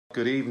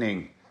Good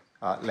evening,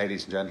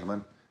 ladies and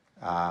gentlemen.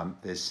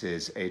 This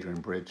is Adrian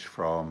Bridge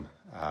from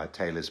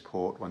Taylor's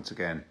Port, once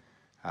again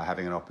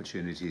having an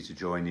opportunity to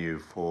join you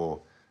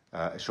for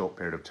a short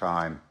period of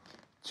time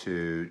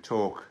to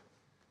talk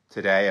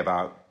today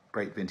about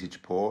great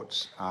vintage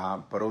ports,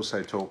 but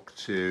also talk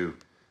to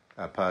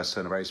a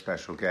person, a very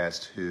special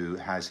guest, who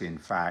has in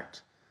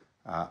fact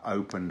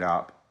opened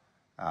up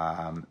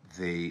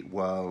the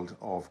world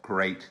of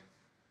great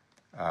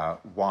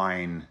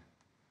wine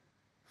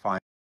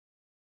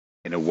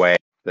in a way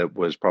that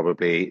was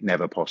probably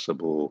never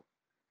possible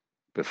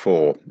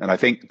before. And I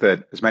think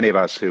that as many of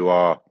us who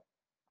have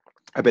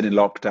been in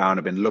lockdown,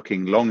 have been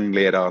looking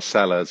longingly at our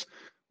cellars,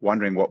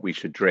 wondering what we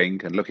should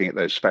drink, and looking at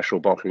those special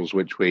bottles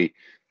which we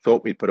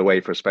thought we'd put away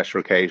for a special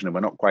occasion, and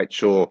we're not quite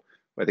sure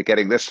whether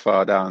getting this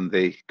far down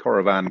the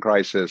Coravin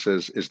crisis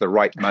is the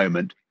right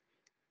moment.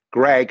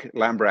 Greg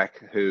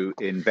Lambrecht, who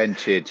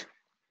invented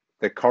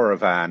the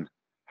Coravin,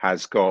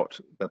 has got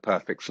the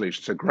perfect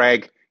solution. So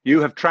Greg, you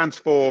have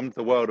transformed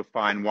the world of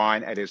fine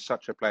wine. It is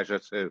such a pleasure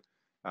to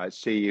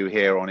see you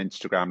here on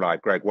Instagram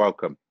Live. Greg,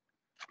 welcome.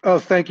 Oh,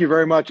 thank you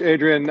very much,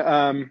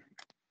 Adrian.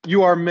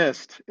 You are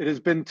missed. It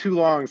has been too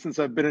long since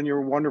I've been in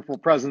your wonderful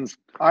presence,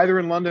 either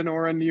in London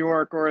or in New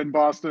York or in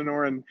Boston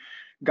or in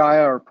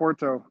Gaia or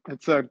Porto.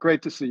 It's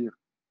great to see you.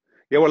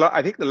 Yeah, well,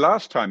 I think the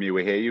last time you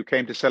were here, you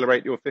came to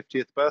celebrate your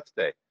 50th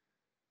birthday.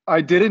 I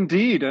did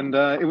indeed, and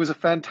it was a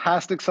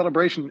fantastic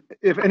celebration.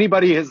 If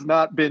anybody has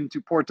not been to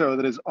Porto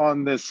that is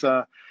on this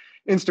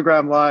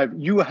Instagram Live,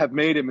 you have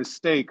made a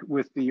mistake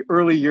with the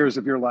early years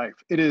of your life.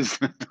 It is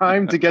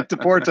time to get to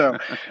Porto,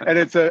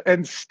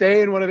 and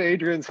stay in one of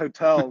Adrian's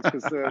hotels,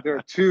 because there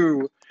are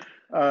two.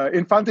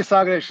 Infante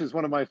Sagres is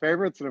one of my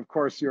favorites, and of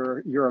course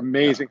your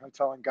amazing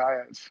hotel in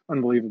Gaia is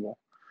unbelievable.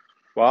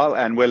 Well,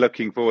 and we're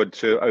looking forward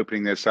to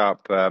opening this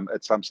up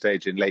at some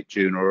stage in late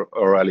June or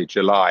early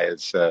July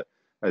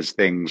as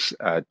things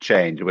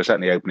change. We're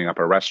certainly opening up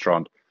a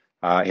restaurant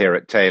here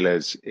at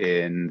Taylor's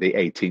in the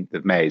 18th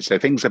of May. So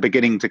things are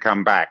beginning to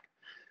come back.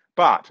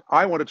 But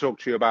I want to talk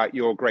to you about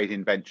your great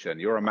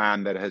invention. You're a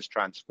man that has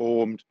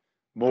transformed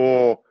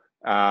more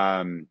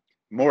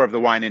of the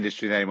wine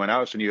industry than anyone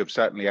else, and you have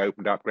certainly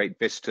opened up great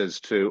vistas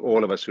to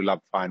all of us who love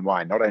fine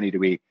wine. Not only do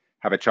we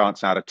have a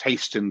chance now to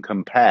taste and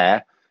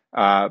compare,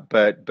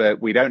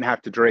 but we don't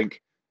have to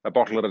drink a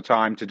bottle at a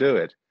time to do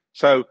it.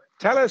 So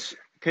tell us,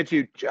 could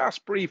you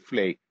just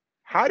briefly,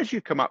 how did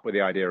you come up with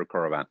the idea of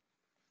Coravin?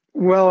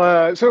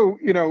 Well,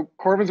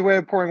 Coravin's a way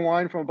of pouring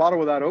wine from a bottle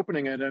without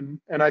opening it, and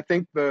I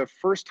think the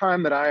first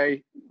time that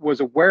I was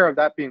aware of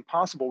that being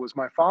possible was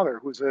my father,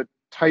 who was a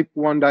type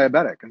 1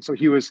 diabetic, and so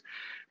he was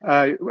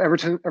ever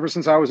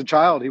since I was a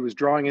child, he was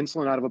drawing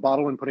insulin out of a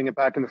bottle and putting it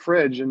back in the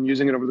fridge and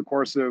using it over the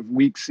course of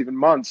weeks, even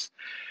months.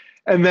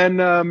 And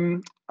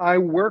then I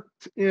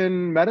worked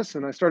in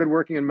medicine. I started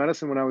working in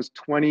medicine when I was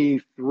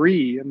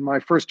 23, and my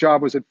first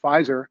job was at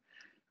Pfizer.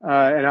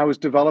 And I was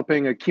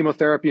developing a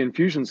chemotherapy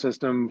infusion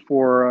system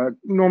for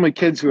normally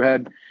kids who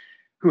had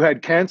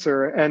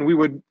cancer, and we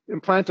would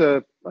implant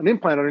an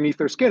implant underneath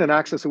their skin and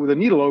access it with a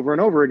needle over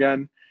and over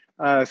again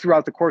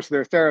throughout the course of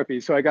their therapy.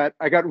 So I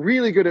got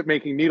really good at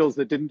making needles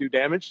that didn't do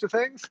damage to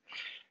things.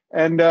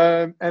 And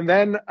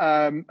then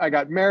I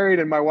got married,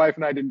 and my wife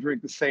and I didn't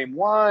drink the same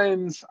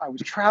wines. I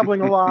was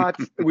traveling a lot.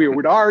 We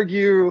would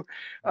argue.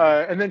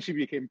 And then she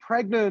became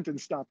pregnant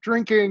and stopped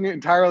drinking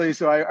entirely.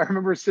 So I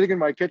remember sitting in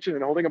my kitchen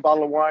and holding a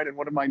bottle of wine and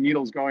one of my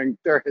needles going,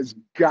 there has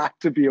got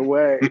to be a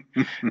way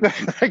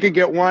that I could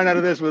get wine out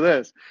of this with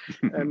this.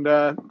 And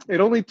it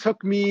only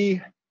took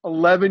me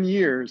 11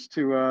 years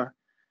to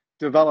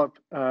develop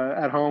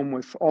at home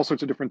with all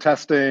sorts of different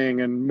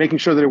testing and making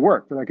sure that it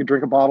worked, that I could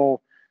drink a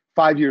bottle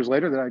 5 years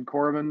later that I'd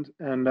Coravin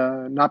and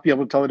not be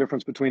able to tell the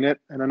difference between it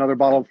and another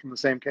bottle from the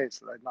same case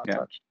that I'd not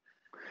touched.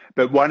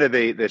 But one of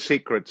the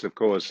secrets, of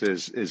course,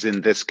 is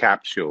in this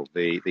capsule,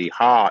 the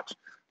heart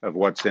of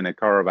what's in a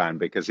Coravin,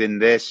 because in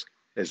this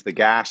is the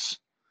gas,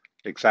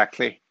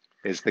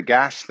 is the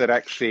gas that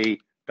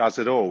actually does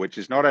it all, which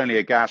is not only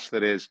a gas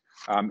that is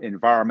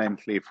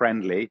environmentally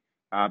friendly,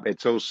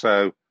 it's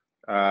also,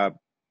 well,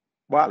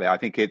 I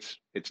think it's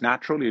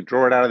natural. You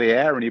draw it out of the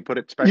air and you put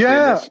it specially in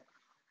this.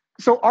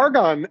 So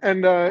argon,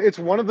 and it's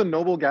one of the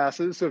noble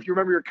gases. So if you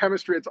remember your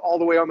chemistry, it's all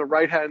the way on the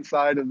right-hand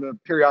side of the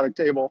periodic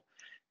table.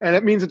 And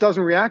it means it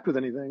doesn't react with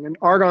anything. And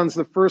argon's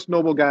the first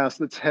noble gas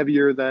that's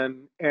heavier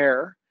than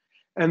air.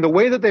 And the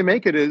way that they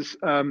make it is,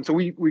 so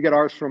we get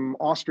ours from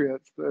Austria.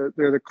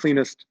 They're the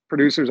cleanest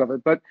producers of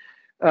it. But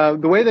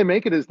the way they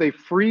make it is they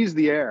freeze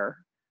the air.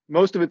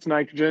 Most of it's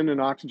nitrogen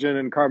and oxygen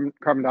and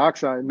carbon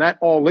dioxide, and that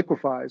all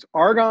liquefies.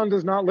 Argon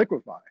does not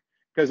liquefy,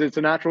 because it's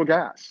a natural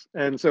gas.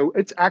 And so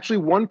it's actually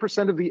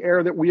 1% of the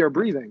air that we are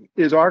breathing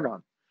is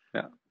argon.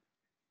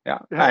 Yeah.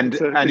 And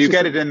you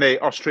get it in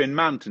the Austrian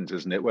mountains,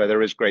 isn't it, where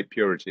there is great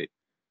purity?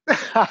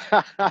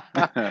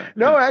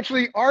 No,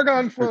 actually,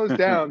 argon flows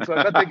down. So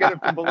I bet they get it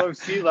from below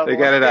sea level. They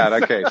get it out.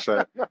 Okay.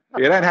 So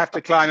you don't have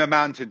to climb a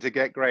mountain to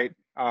get great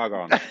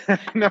argon.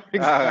 No,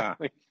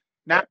 exactly.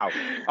 Now,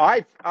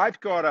 I've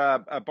got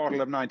a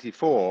bottle of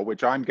 94,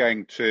 which I'm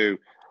going to...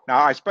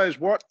 Now, I suppose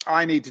what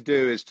I need to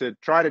do is to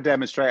try to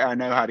demonstrate I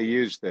know how to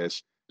use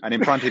this. And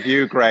in front of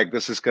you, Greg,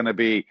 this is going to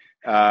be,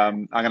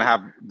 I'm going to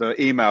have the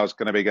emails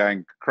going to be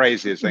going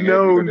crazy. Saying,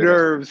 no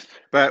nerves.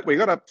 But we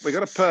got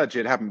to purge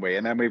it, haven't we?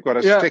 And then we've got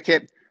to Yeah. stick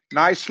it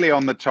nicely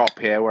on the top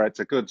here where it's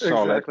a good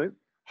solid. Exactly.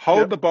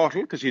 Hold the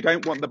bottle because you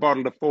don't want the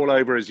bottle to fall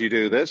over as you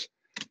do this.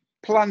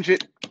 Plunge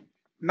it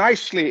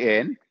nicely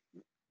in.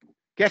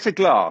 Get a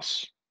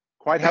glass.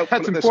 Quite helpful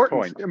That's at this important.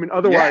 point. I mean,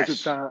 otherwise Yes.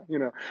 it's, you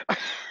know.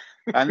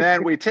 And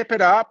then we tip it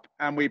up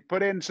and we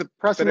put in some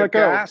Press bit and of let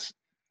go. gas.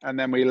 And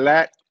then we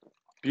let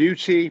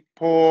beauty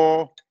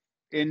pour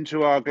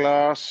into our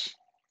glass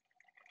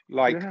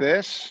like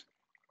this.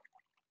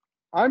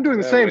 I'm doing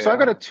the There same. we So I've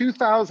got are. a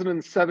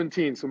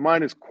 2017. So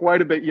mine is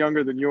quite a bit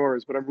younger than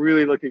yours, but I'm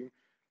really looking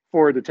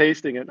forward to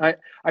tasting it.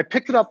 I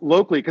picked it up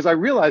locally because I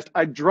realized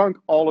I drunk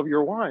all of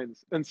your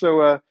wines. And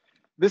so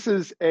this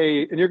is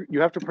and you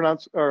have to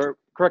pronounce or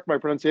correct my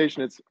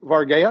pronunciation. It's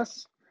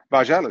Vargas.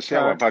 Vargelas,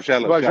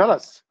 Vargelas.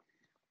 Vargelas,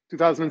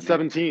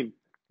 2017.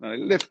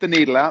 Lift the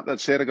needle out.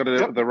 That's it. I've got to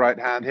do it with the right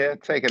hand here.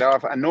 Take it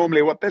off. And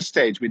normally what this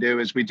stage we do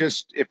is we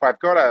just, if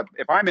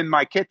I'm in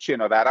my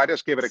kitchen or that, I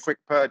just give it a quick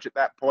purge at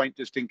that point,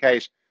 just in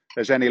case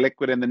there's any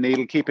liquid in the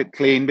needle. Keep it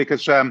clean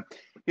because,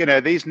 you know,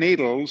 these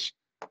needles,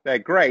 they're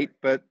great,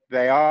 but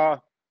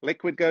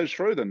liquid goes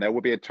through them. There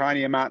will be a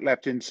tiny amount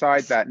left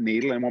inside that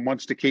needle, and one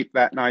wants to keep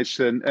that nice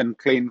and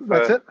clean.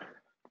 That's it.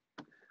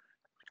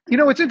 You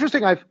know, it's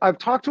interesting. I've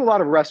talked to a lot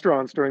of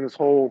restaurants during this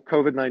whole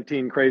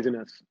COVID-19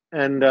 craziness,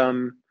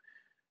 and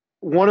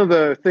one of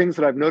the things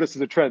that I've noticed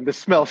is a trend. This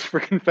smells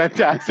freaking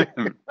fantastic.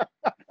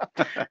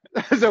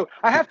 So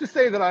I have to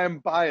say that I am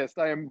biased.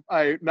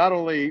 I not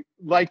only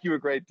like you a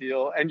great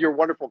deal and your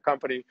wonderful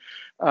company.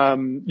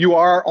 You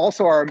are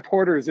also our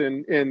importers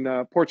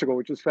in Portugal,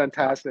 which is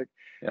fantastic.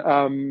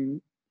 Yeah.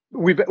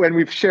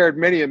 We've shared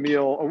many a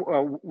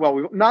meal.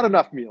 Well, not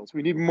enough meals.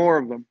 We need more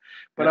of them.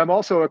 But I'm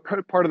also a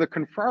part of the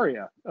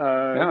Confraria,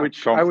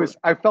 which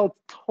I felt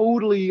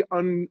totally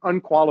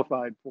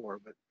unqualified for,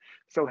 but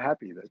so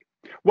happy that.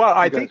 Well,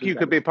 I think you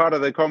could be part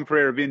of the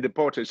Confraria Vin de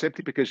Porto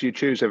simply because you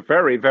choose a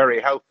very, very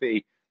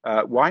healthy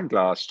wine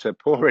glass to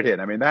pour it in.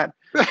 I mean,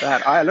 look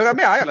at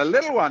me. I got a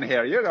little one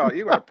here. You got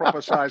a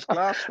proper sized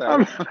glass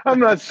there. I'm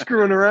not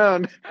screwing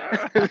around.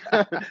 This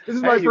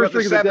is my first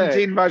drink of the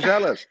day. 17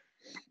 Vargelas.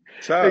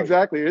 So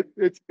exactly,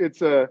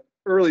 it's a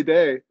early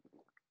day.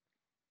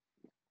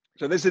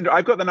 So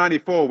I've got the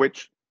 94,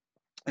 which,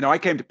 you know, I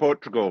came to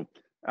Portugal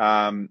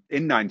in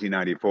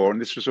 1994, and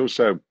this was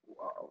also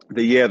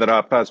the year that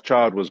our first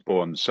child was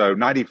born. So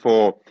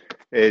 94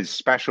 is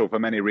special for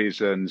many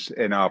reasons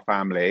in our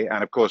family.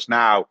 And of course,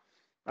 now,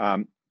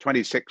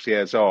 26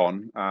 years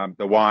on,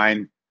 the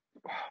wine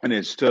and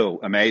it's still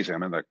amazing. I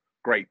mean, the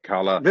great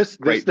color,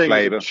 great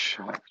flavor.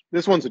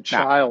 This one's a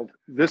child.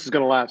 This is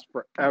going to last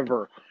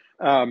forever.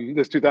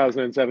 This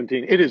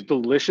 2017. It is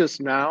delicious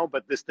now,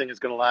 but this thing is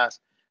going to last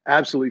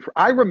absolutely.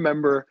 I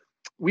remember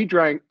we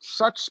drank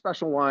such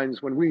special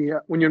wines when you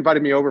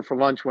invited me over for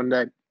lunch one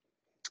day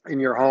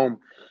in your home.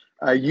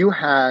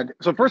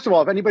 So first of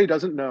all, if anybody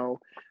doesn't know,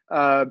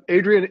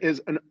 Adrian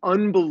is an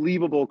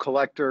unbelievable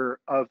collector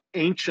of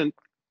ancient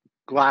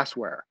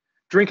glassware,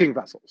 drinking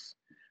vessels.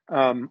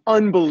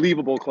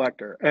 Unbelievable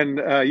collector. And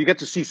you get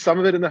to see some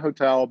of it in the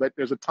hotel, but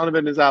there's a ton of it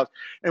in his house.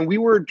 And we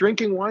were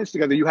drinking wines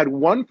together. You had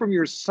one from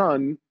your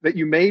son that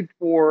you made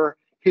for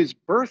his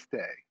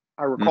birthday.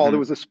 I recall there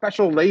was a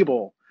special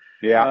label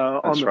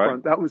on the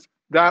front.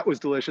 That was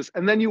delicious.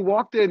 And then you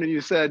walked in and you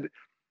said,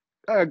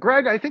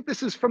 Greg, I think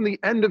this is from the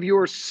end of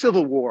your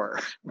Civil War.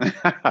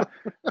 That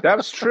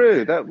was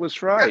true. That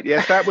was right.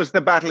 Yes, that was the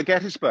Battle of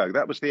Gettysburg.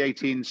 That was the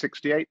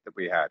 1868 that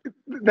we had.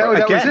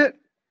 That was it.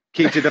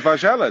 Quinta de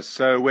Vargelas.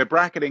 So we're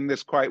bracketing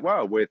this quite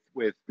well with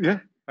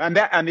and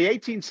the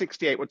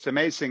 1868. What's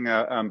amazing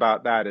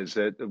about that is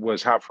it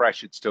was how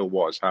fresh it still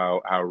was,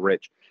 how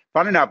rich.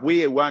 Fun enough,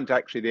 we weren't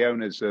actually the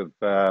owners of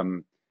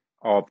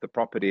the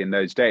property in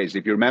those days.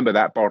 If you remember,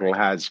 that bottle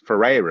has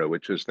Ferreira,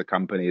 which was the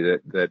company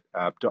that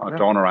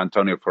Donna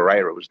Antonio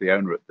Ferreira was the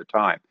owner at the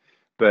time.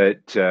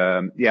 But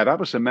that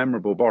was a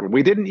memorable bottle.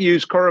 We didn't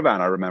use Coravin,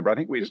 I remember. I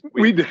think we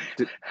did.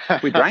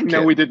 We drank it.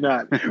 No, we did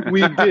not.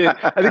 We did.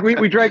 I think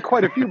we drank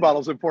quite a few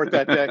bottles of port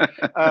that day.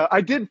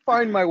 I did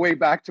find my way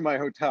back to my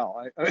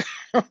hotel,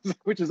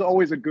 which is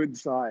always a good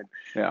sign.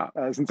 Yeah.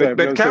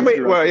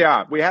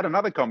 We had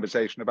another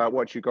conversation about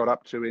what you got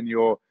up to in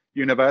your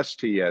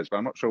university years, but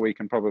I'm not sure we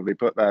can probably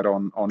put that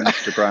on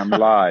Instagram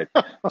Live.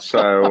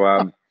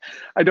 So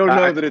I don't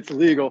know that it's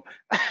legal.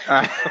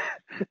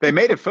 They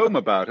made a film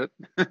about it.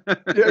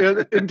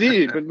 Yeah,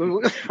 indeed, but we'll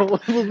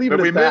leave it at that.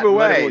 But we move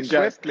away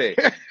swiftly.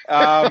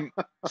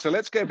 So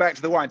let's go back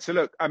to the wine. So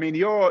look, I mean,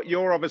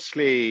 you're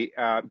obviously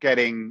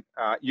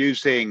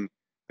using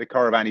the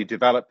Coravin. You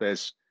developed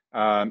this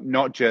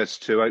not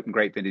just to open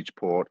great vintage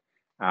port,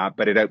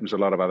 but it opens a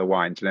lot of other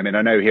wines. And I mean,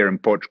 I know here in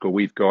Portugal,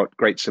 we've got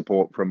great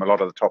support from a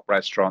lot of the top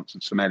restaurants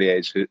and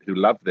sommeliers who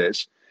love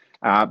this.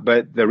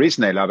 But the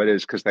reason they love it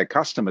is because their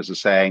customers are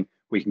saying,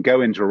 We can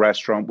go into a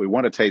restaurant. We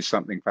want to taste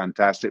something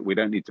fantastic. We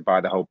don't need to buy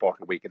the whole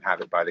bottle. We can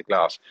have it by the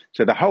glass.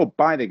 So the whole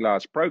by the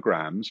glass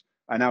programs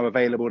are now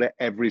available to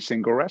every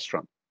single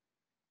restaurant.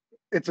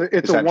 It's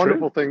a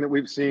wonderful thing that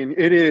we've seen.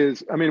 It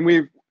is. I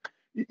mean,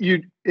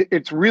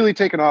 it's really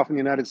taken off in the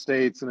United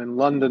States and in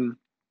London,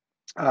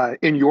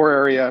 in your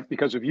area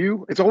because of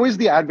you. It's always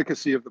the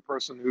advocacy of the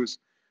person who's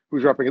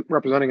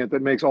representing it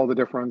that makes all the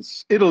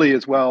difference. Italy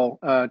as well.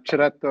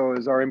 Ceretto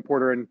is our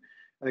importer, and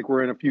I think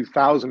we're in a few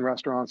thousand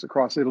restaurants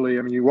across Italy.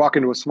 I mean, you walk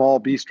into a small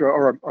bistro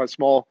or a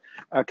small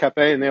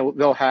cafe, and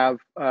they'll have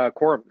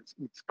Coravin.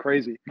 It's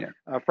crazy.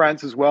 Yeah.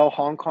 France as well.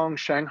 Hong Kong,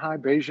 Shanghai,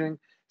 Beijing.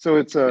 So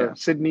it's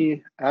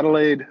Sydney,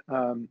 Adelaide.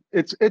 I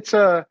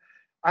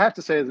have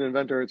to say, as an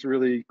inventor, it's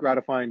really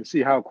gratifying to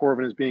see how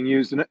Coravin is being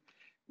used. And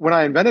when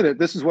I invented it,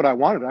 this is what I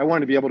wanted. I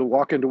wanted to be able to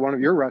walk into one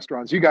of your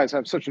restaurants. You guys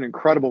have such an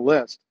incredible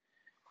list,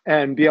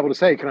 and be able to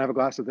say, can I have a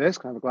glass of this?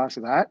 Can I have a glass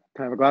of that?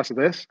 Can I have a glass of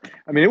this?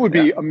 I mean, it would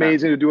be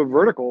amazing to do a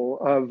vertical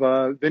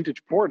of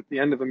vintage port at the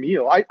end of a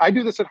meal. I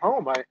do this at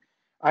home.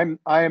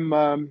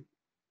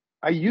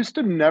 I used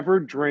to never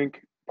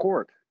drink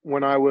port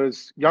when I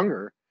was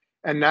younger,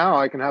 and now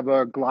I can have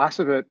a glass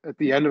of it at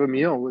the end of a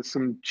meal with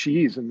some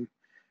cheese, and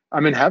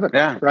I'm in heaven.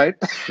 Yeah. Right.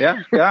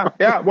 Yeah.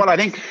 Well, I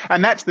think,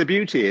 and that's the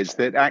beauty, is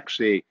that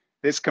actually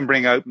this can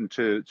bring open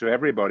to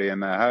everybody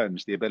in their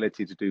homes the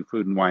ability to do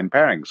food and wine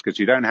pairings, because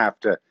you don't have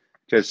to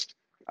just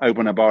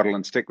open a bottle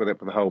and stick with it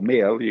for the whole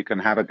meal. You can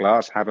have a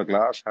glass,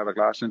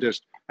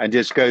 and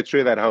just go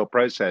through that whole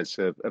process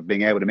of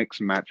being able to mix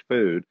and match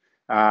food.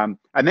 And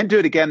then do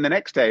it again the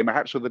next day,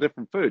 perhaps with a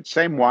different food.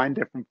 Same wine,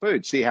 different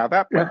food. See how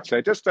that went. Yeah. So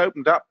it just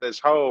opened up this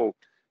whole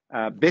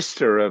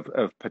vista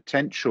of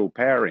potential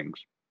pairings.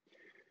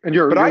 And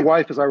your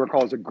wife, as I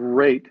recall, is a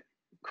great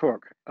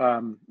cook.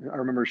 I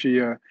remember she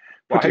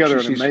put together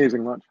an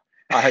amazing lunch.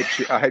 I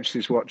hope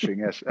she's watching.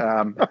 Yes,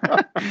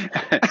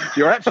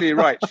 you're absolutely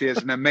right. She is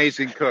an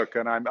amazing cook,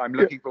 and I'm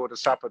looking forward to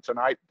supper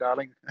tonight,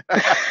 darling.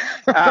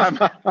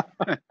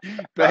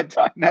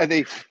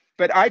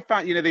 But I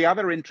found, the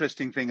other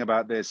interesting thing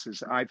about this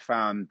is I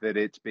found that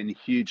it's been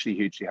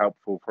hugely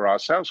helpful for our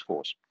sales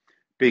force,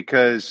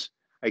 because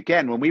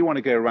again, when we want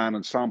to go around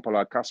and sample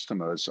our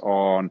customers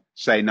on,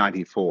 say,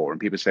 94,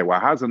 and people say, well,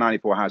 how's the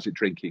 94? How's it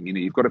drinking?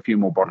 You've got a few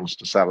more bottles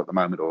to sell at the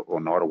moment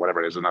or not, or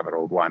whatever it is, another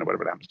old wine or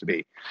whatever it happens to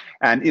be.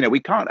 And, we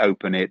can't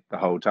open it the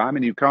whole time,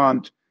 and you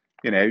can't,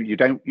 you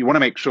want to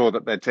make sure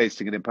that they're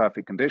tasting it in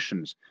perfect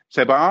conditions.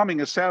 So by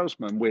arming a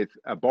salesman with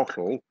a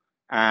bottle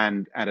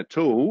and a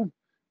tool,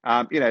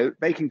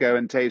 they can go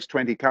and taste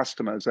 20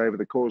 customers over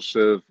the course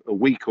of a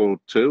week or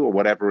two or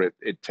whatever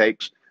it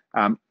takes,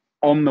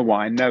 on the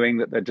wine, knowing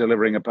that they're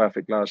delivering a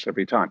perfect glass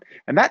every time.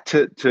 And that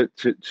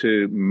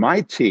to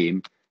my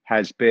team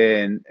has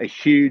been a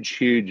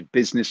huge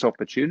business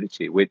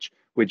opportunity, which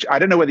I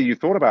don't know whether you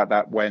thought about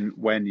that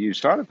when you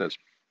started this.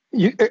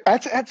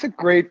 That's a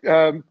great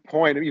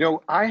point.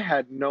 I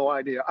had no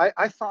idea.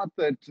 I thought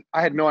that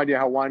I had no idea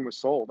how wine was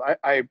sold.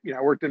 I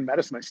worked in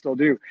medicine. I still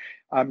do.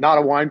 I'm not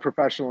a wine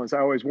professional, as I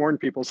always warn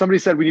people. Somebody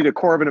said we need a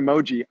Coravin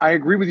emoji. I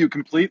agree with you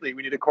completely.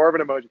 We need a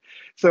Coravin emoji.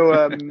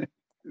 So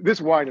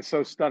this wine is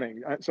so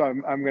stunning. So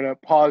I'm going to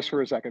pause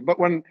for a second. But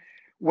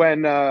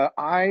when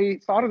I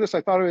thought of this,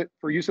 I thought of it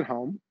for use at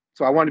home.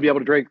 So I wanted to be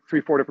able to drink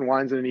 3-4 different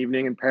wines in an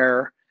evening and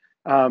pair.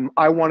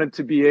 I wanted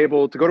to be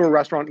able to go to a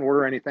restaurant and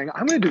order anything.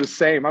 I'm going to do the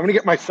same. I'm going to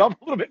get myself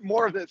a little bit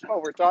more of this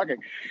while we're talking.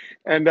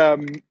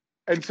 And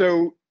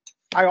so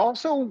I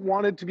also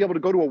wanted to be able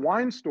to go to a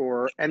wine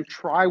store and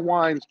try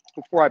wines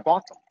before I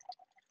bought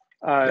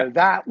them.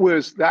 That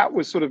was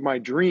sort of my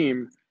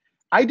dream.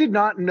 I did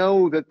not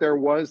know that there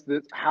was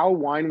how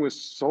wine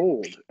was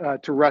sold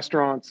to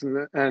restaurants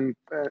and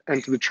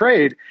to the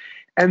trade.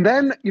 And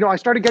then, I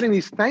started getting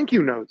these thank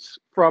you notes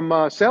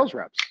from sales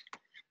reps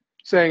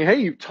saying, hey,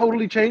 you've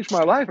totally changed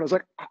my life. And I was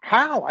like,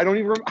 how? I don't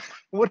even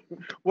remember.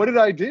 What did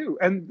I do?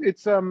 And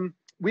it's,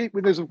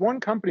 there's one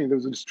company, there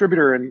was a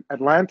distributor in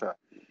Atlanta,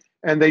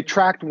 and they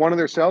tracked one of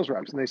their sales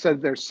reps, and they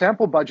said their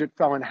sample budget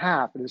fell in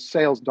half and his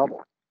sales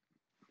doubled.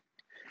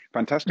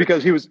 Fantastic.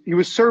 Because he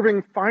was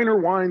serving finer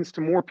wines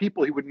to more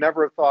people he would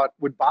never have thought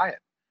would buy it.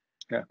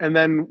 Yeah. And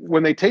then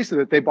when they tasted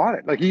it, they bought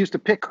it. Like, he used to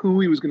pick who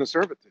he was going to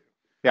serve it to.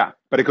 Yeah,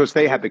 but of course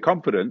they had the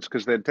confidence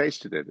because they'd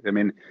tasted it. I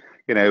mean,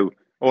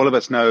 all of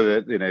us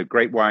know that,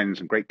 great wines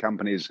and great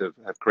companies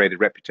have created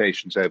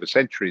reputations over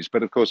centuries.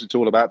 But of course, it's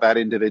all about that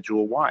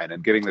individual wine,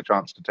 and giving the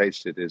chance to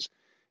taste it is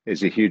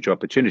a huge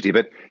opportunity.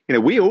 But,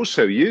 we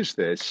also use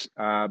this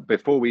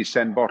before we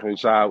send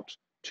bottles out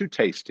to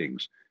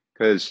tastings,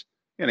 because,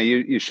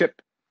 you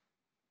ship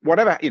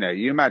whatever,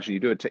 you imagine you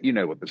do it,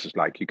 what this is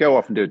like. You go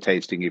off and do a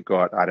tasting. You've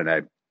got, I don't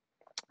know,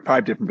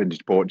 5 different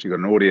vintage ports. You've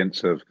got an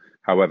audience of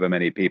however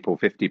many people,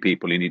 50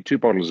 people. You need 2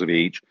 bottles of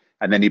each.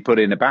 And then you put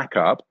in a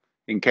backup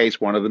in case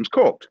one of them's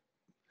corked.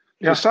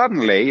 Yeah. So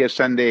suddenly you're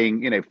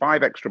sending,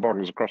 5 extra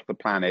bottles across the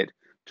planet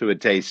to a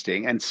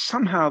tasting, and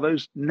somehow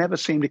those never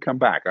seem to come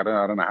back. I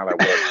don't know how that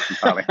works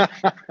entirely.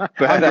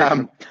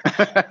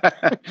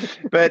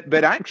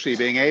 But actually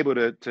being able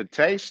to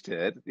taste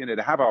it,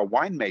 to have our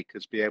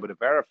winemakers be able to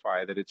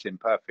verify that it's in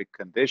perfect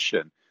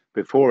condition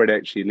before it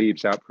actually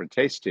leaves out for a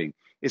tasting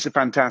is a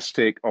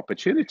fantastic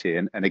opportunity.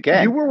 And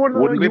again, you were one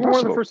wouldn't be of the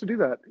possible. first to do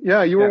that.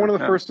 Yeah, you were one of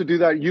the first to do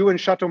that. You and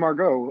Chateau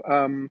Margaux,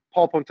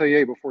 Paul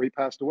Pontellier, before he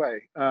passed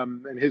away,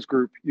 and his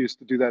group used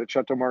to do that at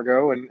Chateau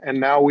Margaux. And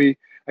now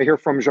I hear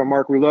from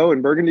Jean-Marc Rouleau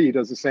in Burgundy. He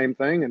does the same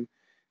thing. And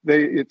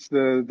it's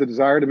the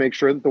desire to make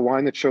sure that the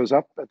wine that shows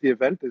up at the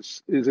event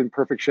is in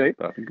perfect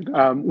shape.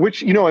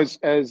 Which,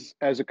 as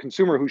a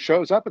consumer who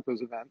shows up at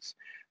those events,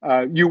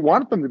 you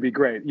want them to be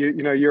great.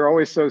 You're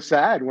always so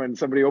sad when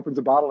somebody opens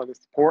a bottle and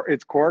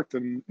it's corked,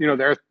 and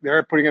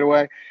they're putting it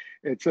away.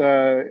 It's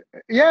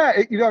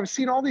I've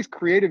seen all these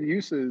creative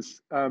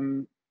uses.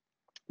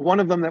 One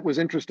of them that was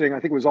interesting, I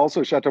think, was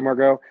also Chateau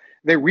Margaux.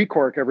 They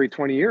recork every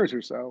 20 years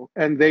or so,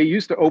 and they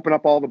used to open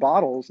up all the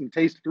bottles and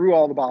taste through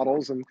all the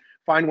bottles and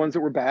find ones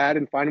that were bad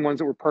and find ones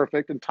that were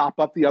perfect and top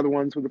up the other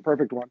ones with the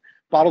perfect one.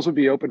 Bottles would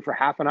be open for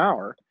half an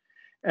hour.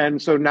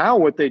 And so now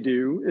what they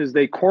do is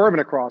they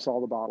Coravin across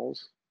all the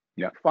bottles,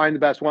 find the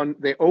best one.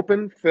 They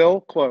open,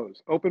 fill,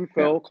 close, open,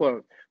 fill,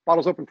 close.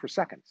 Bottles open for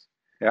seconds.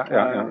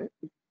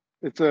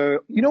 It's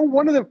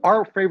one of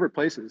our favorite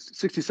places,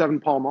 67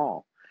 Pall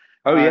Mall.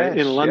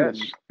 In London,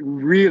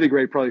 really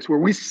great place where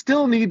we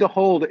still need to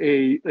hold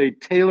a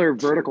Taylor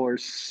vertical or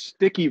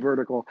sticky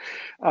vertical.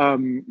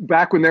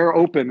 Back when they're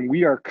open,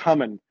 we are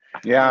coming.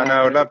 Yeah,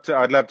 no,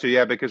 I'd love to.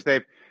 Yeah, because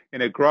they've,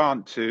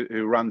 Grant,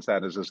 who runs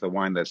that as the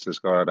wine list, has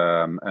got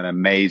an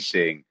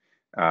amazing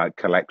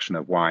collection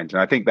of wines,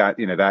 and I think that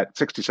that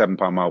 67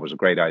 Pall Mall was a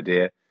great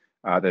idea.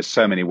 There's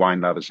so many wine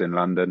lovers in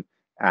London.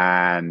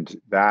 And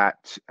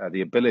that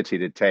the ability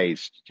to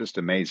taste just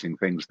amazing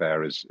things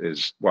there is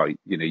well,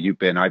 you've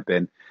been, I've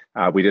been,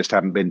 we just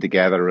haven't been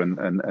together and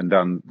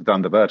done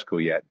the vertical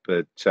yet.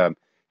 But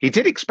he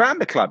did expand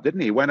the club,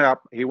 didn't he? He went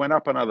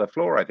up another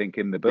floor, I think,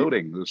 in the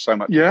building. There's so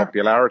much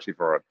popularity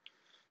for it.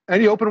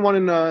 And he opened one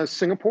in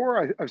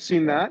Singapore. I've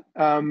seen that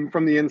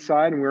from the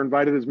inside, and we were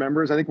invited as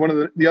members. I think one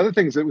of the other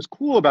things that was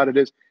cool about it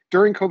is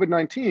during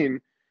COVID-19.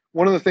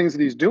 One of the things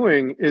that he's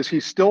doing is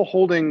he's still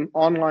holding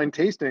online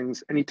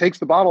tastings, and he takes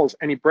the bottles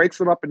and he breaks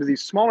them up into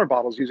these smaller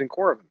bottles using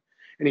Coravin.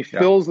 And he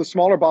fills the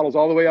smaller bottles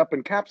all the way up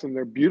and caps them.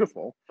 They're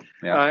beautiful.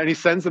 And he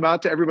sends them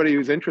out to everybody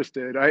who's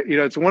interested.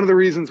 It's one of the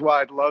reasons why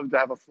I'd love to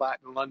have a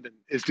flat in London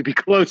is to be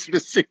closer to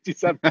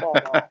 67 Pall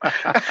Mall.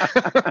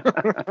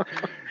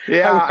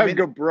 I mean,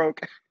 go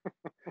broke.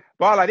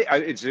 Well, I think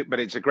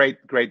it's a great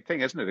thing,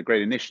 isn't it? A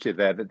great initiative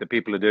there that the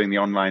people are doing the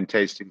online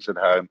tastings at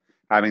home,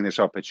 having this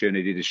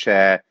opportunity to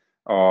share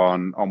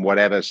on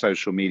whatever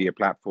social media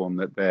platform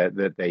that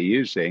they're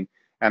using,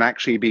 and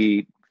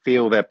actually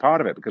feel they're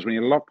part of it. Because when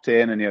you're locked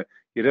in and you're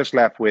just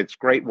left with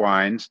great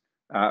wines,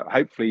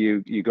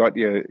 hopefully you got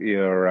your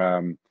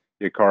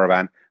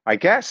Coravin. I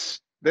guess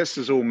this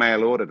is all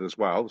mail ordered as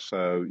well,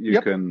 so you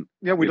can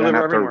we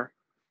deliver everywhere.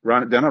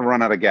 Don't have to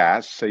run out of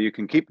gas, so you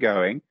can keep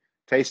going,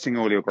 tasting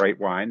all your great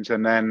wines,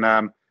 and then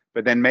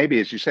but then maybe,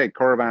 as you say,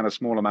 Coravin a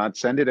small amount,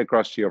 send it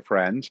across to your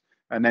friends,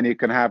 and then you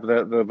can have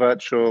the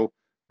virtual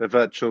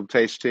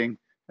tasting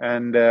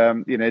and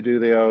do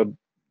the old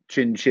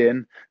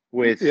chin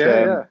with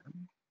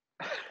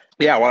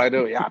well, I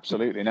do. Yeah,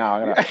 absolutely. Now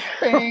I'm gonna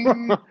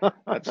bing.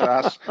 That's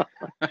us.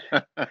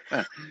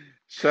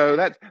 So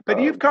that's, but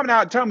you've come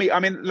out, tell me, I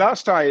mean,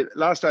 last I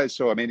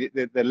saw, I mean,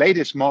 the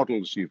latest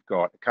models you've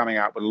got coming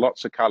out with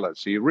lots of colors,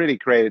 so you really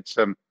created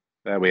some.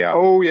 There we are.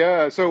 Oh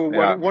yeah. So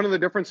one of the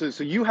differences.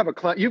 So you have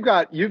you've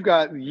got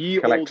ye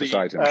collector's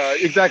items.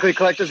 Exactly,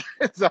 collector's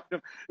items.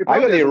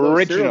 I got the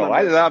original.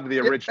 I love the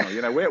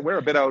original. We're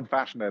a bit old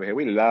fashioned over here.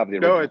 We love the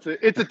original. No,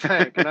 it's a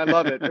tank, and I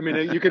love it. I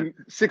mean, you can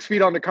 6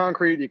 feet on the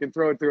concrete. You can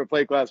throw it through a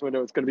plate glass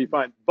window. It's going to be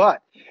fine.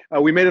 But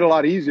we made it a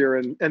lot easier,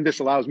 and this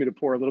allows me to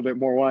pour a little bit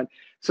more wine.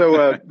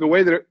 So the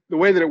way that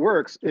it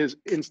works is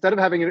instead of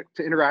having it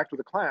to interact with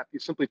a clamp, you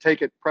simply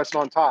take it, press it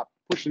on top,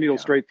 push the needle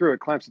straight through. It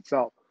clamps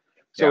itself.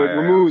 So it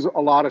removes a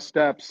lot of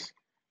steps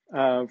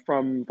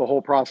from the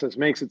whole process,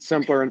 makes it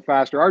simpler and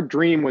faster. Our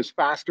dream was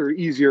faster,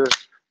 easier,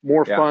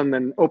 more fun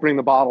than opening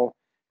the bottle.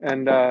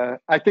 And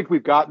I think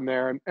we've gotten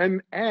there.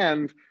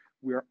 And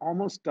we're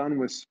almost done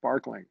with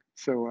sparkling.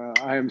 So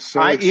I am so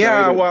excited.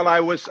 Yeah, well, I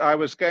was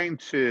going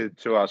to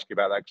ask you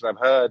about that, because I've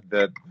heard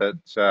that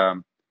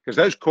because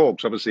those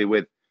corks, obviously,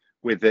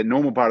 with the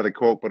normal part of the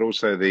cork, but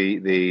also the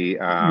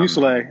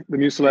mucilage.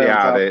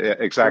 Yeah,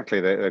 exactly,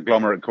 the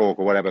agglomerate cork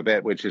or whatever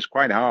bit, which is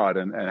quite hard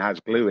and has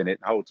glue in it,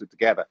 holds it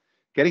together.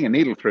 Getting a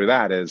needle through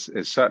that is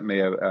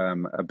certainly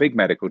a big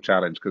medical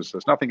challenge, because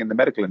there's nothing in the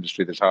medical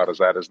industry that's hard as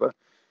that, is there?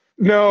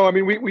 No, I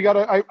mean we got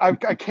to. I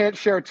can't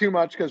share too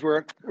much because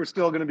we're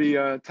still going to be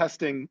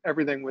testing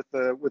everything with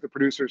the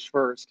producers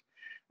first.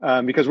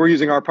 Because we're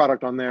using our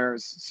product on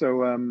theirs.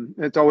 So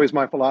it's always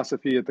my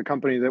philosophy at the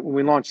company that when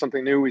we launch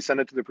something new, we send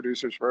it to the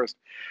producers first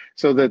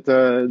so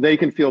that they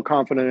can feel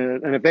confident in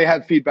it. And if they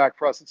have feedback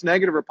for us, it's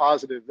negative or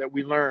positive, that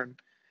we learn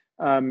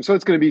So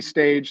it's going to be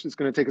staged. It's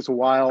going to take us a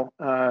while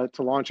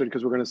to launch it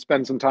because we're going to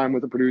spend some time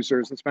with the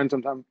producers and spend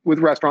some time with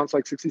restaurants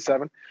like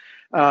 67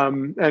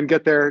 and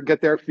get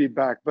their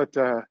feedback. But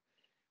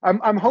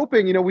I'm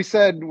hoping, we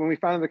said when we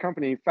founded the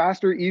company,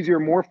 faster, easier,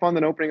 more fun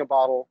than opening a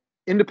bottle,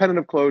 independent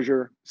of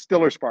closure,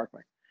 still or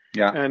sparkling.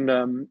 Yeah.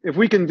 And if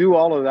we can do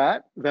all of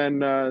that, then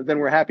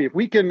we're happy. If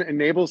we can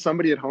enable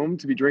somebody at home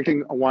to be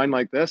drinking a wine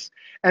like this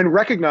and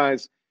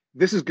recognize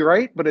this is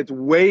great, but it's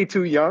way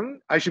too young,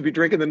 I should be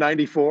drinking the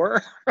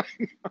 94.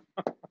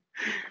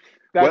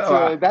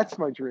 That's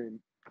my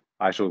dream.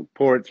 I shall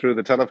pour it through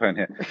the telephone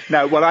here.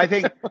 No, well, I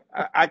think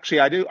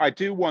actually I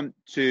do want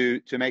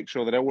to make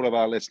sure that all of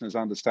our listeners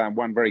understand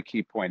one very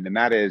key point, and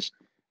that is,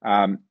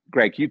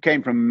 Greg, you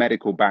came from a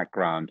medical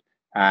background,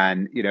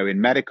 and in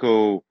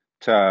medical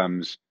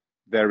terms,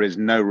 there is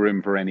no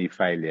room for any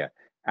failure.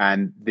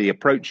 And the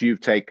approach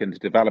you've taken to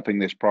developing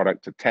this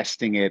product, to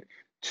testing it,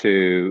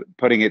 to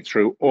putting it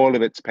through all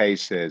of its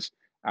paces,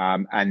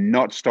 and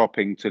not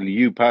stopping till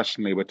you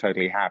personally were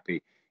totally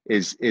happy,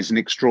 is an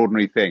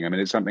extraordinary thing. I mean,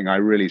 it's something I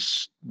really,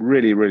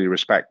 really, really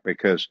respect,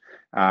 because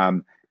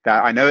that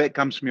I know it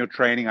comes from your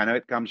training, I know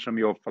it comes from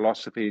your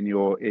philosophy and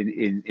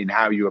in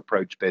how you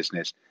approach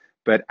business.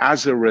 But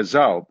as a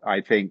result,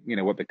 I think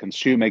what the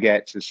consumer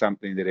gets is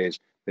something that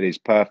is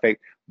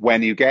perfect.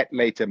 When you get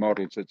later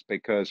models, it's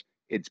because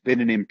it's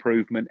been an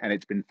improvement and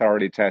it's been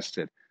thoroughly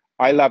tested.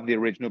 I love the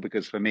original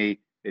because for me,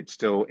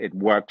 it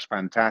works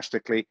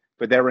fantastically.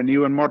 But there are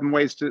new and modern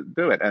ways to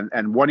do it.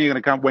 And when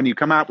you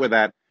come out with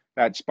that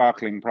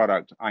sparkling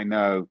product, I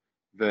know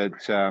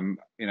that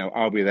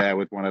I'll be there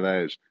with one of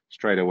those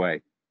straight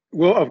away.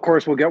 Well, of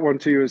course, we'll get one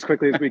to you as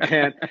quickly as we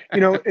can.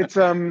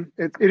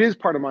 It is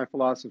part of my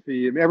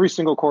philosophy. I mean, every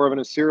single Coravin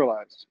is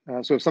serialized.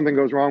 So if something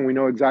goes wrong, we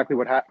know exactly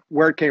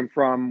where it came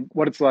from,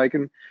 what it's like.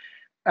 And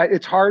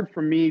it's hard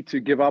for me to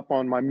give up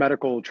on my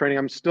medical training.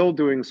 I'm still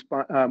doing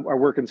I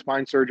work in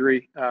spine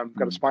surgery.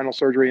 Got a spinal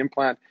surgery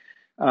implant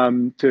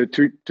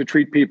to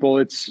treat people.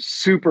 It's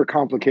super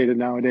complicated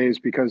nowadays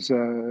because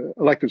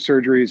elective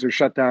surgeries are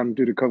shut down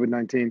due to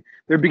COVID-19.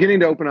 They're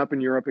beginning to open up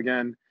in Europe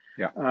again.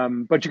 Yeah.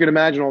 But you can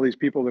imagine all these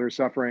people that are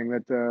suffering,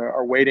 that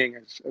are waiting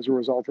as a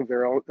result of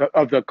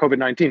the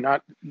COVID-19.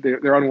 Not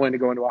they're unwilling to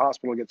go into a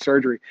hospital and get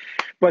surgery.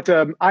 But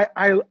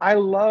I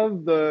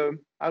love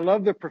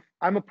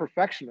I'm a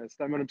perfectionist.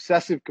 I'm an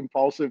obsessive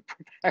compulsive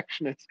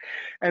perfectionist,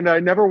 and I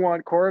never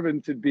want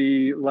Coravin to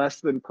be less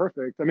than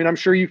perfect. I mean, I'm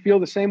sure you feel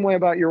the same way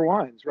about your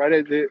wines,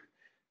 right? You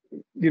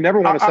never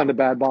want to send a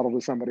bad bottle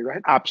to somebody,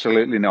 right?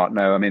 Absolutely not.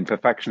 No, I mean,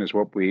 perfection is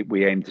what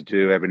we aim to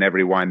do in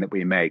every wine that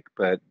we make.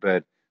 But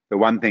the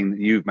one thing that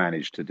you've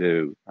managed to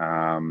do,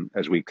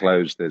 as we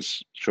close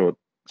this short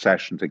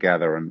session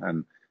together,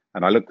 and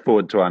I look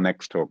forward to our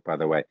next talk, by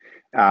the way,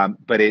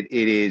 but it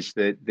is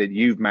that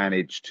you've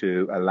managed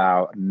to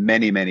allow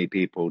many, many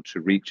people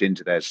to reach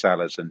into their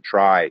cellars and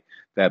try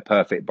their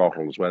perfect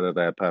bottles, whether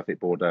they're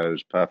perfect Bordeaux,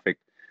 perfect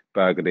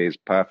Burgundies,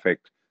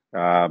 perfect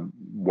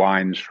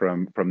wines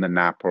from the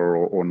Napa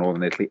or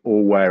Northern Italy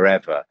or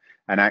wherever,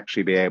 and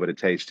actually be able to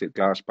taste it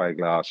glass by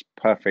glass,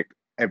 perfect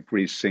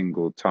every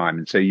single time.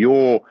 And so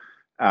your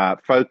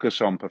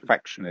focus on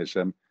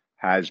perfectionism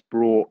has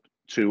brought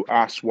to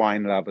us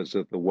wine lovers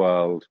of the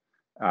world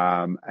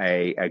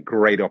a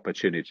great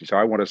opportunity. So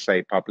I want to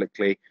say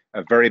publicly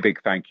a very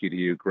big thank you to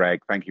you,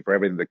 Greg. Thank you for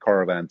everything that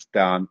Coravin's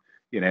done.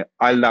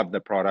 I love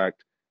the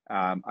product.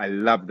 I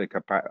love the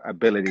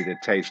ability to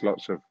taste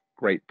lots of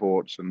great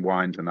ports and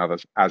wines and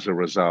others as a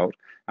result.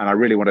 And I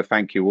really want to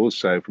thank you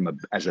also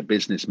as a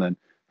businessman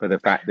for the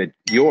fact that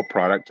your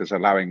product is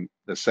allowing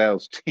the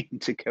sales team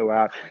to go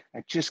out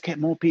and just get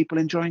more people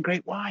enjoying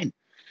great wine.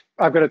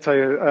 I've got to tell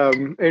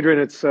you, Adrian,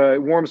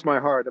 it warms my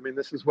heart. I mean,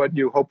 this is what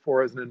you hope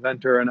for as an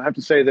inventor. And I have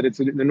to say that it's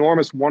an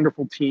enormous,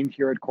 wonderful team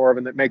here at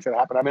Coravin that makes it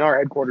happen. I mean, our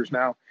headquarters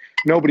now,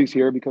 nobody's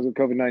here because of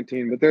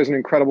COVID-19, but there's an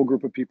incredible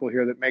group of people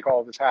here that make all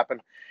of this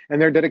happen.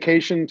 And their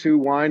dedication to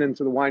wine and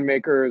to the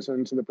winemakers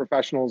and to the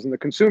professionals and the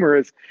consumer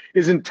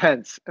is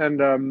intense.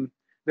 And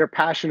their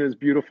passion is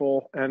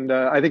beautiful. And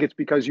I think it's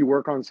because you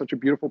work on such a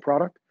beautiful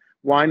product.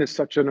 Wine is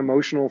such an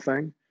emotional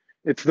thing.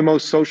 It's the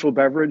most social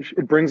beverage.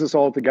 It brings us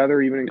all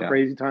together, even in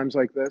crazy times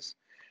like this.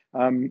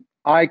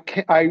 I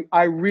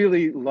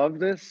really love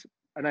this,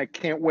 and I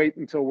can't wait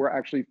until we're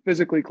actually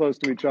physically close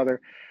to each other.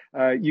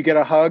 You get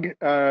a hug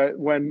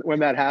when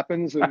that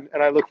happens, and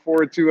I look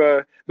forward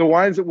to the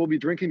wines that we'll be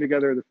drinking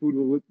together, the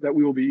food that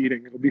we will be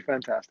eating. It'll be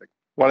fantastic.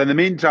 Well, in the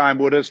meantime,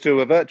 we'll just do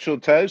a virtual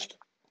toast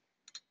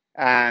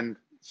and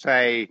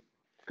say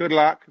good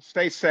luck,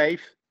 stay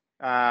safe,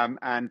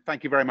 and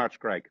thank you very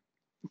much, Greg.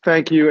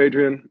 Thank you,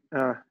 Adrian.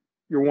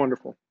 You're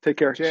wonderful. Take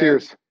care.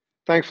 Cheers.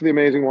 Thanks for the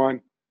amazing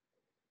wine.